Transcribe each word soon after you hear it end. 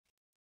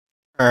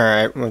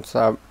Alright, what's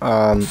up?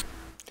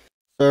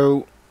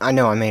 So I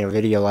know I made a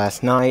video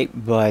last night,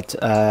 but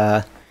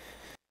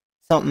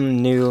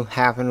something new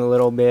happened a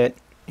little bit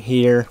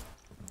here.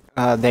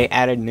 They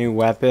added new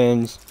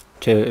weapons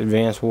to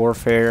Advanced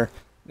Warfare.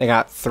 They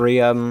got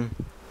three of them: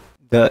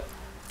 the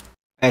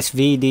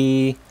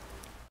SVD,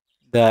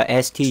 the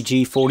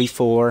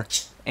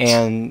STG-44,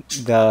 and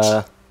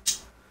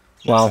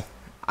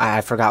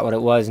I forgot what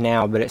it was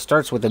now, but it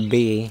starts with a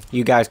B.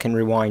 You guys can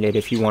rewind it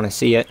if you want to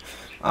see it.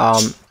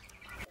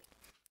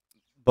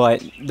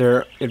 But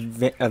they're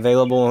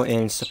available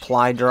in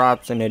supply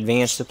drops and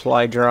advanced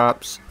supply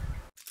drops.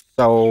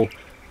 So,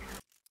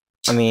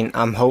 I mean,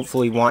 I'm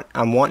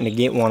wanting to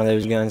get one of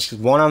those guns,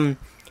 because one of them,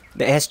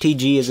 the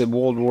STG, is a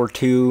World War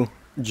II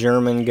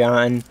German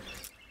gun.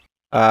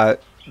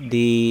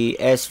 The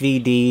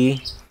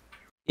SVD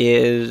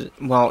is,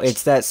 well,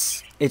 it's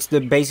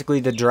basically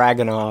the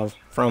Dragunov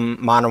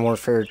from Modern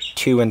Warfare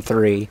 2 and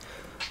 3.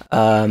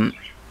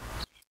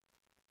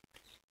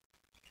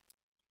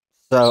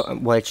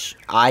 Which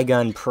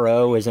iGun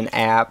Pro is an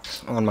app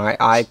on my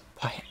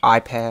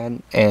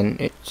iPad, and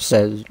it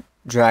says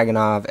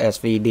Dragunov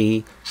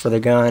SVD for the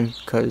gun,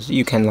 because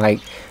you can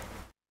like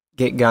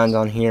get guns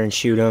on here and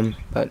shoot them.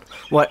 But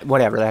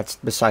whatever, that's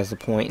besides the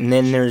point. And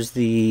then there's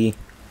the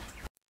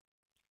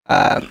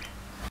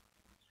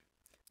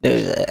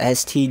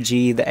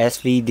STG, the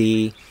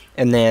SVD,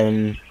 and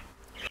then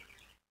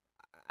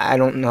I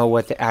don't know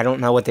what the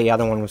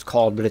other one was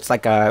called, but it's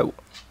like a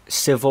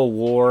Civil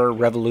War,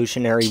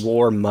 Revolutionary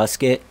War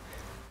musket.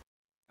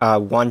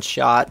 One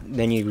shot,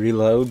 then you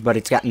reload, but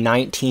it's got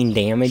 19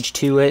 damage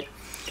to it.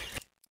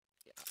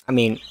 I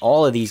mean,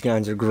 all of these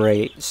guns are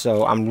great,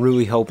 so I'm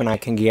really hoping I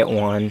can get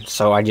one.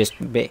 So I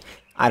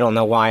don't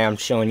know why I'm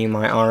showing you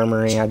my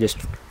armory. I just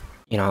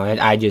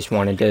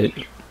wanted to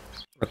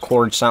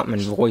record something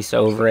and voice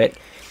over it.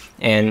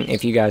 And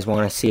if you guys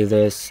want to see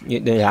this,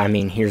 I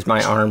mean, here's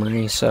my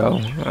armory. So,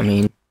 I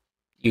mean,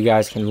 you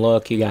guys can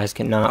look, you guys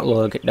can not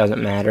look, it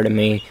doesn't matter to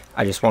me.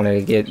 I just wanted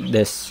to get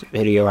this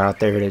video out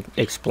there to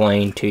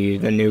explain to you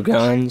the new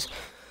guns.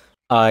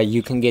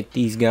 You can get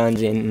these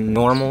guns in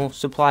normal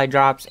supply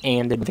drops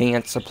and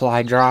advanced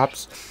supply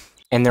drops,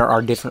 and there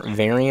are different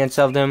variants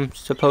of them,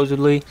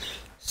 supposedly.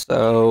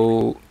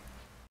 So,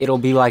 it'll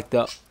be like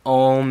the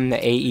OHM, the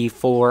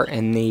AE4,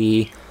 and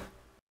the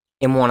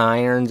M1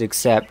 irons,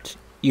 except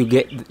you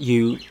get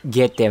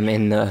them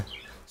in the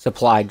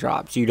supply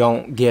drops. You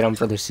don't get them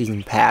for the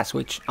season pass,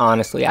 which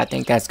honestly I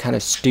think that's kind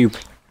of stupid.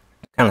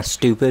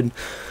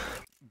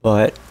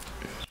 But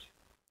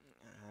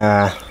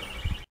I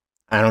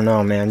don't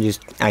know, man.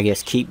 Just, I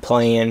guess, keep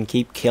playing,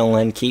 keep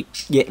killing, keep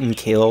getting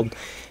killed,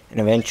 and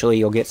eventually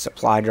you'll get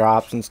supply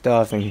drops and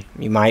stuff, and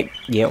you might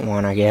get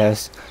one, I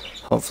guess.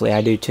 Hopefully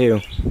I do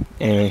too.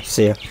 Anyway,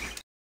 see ya.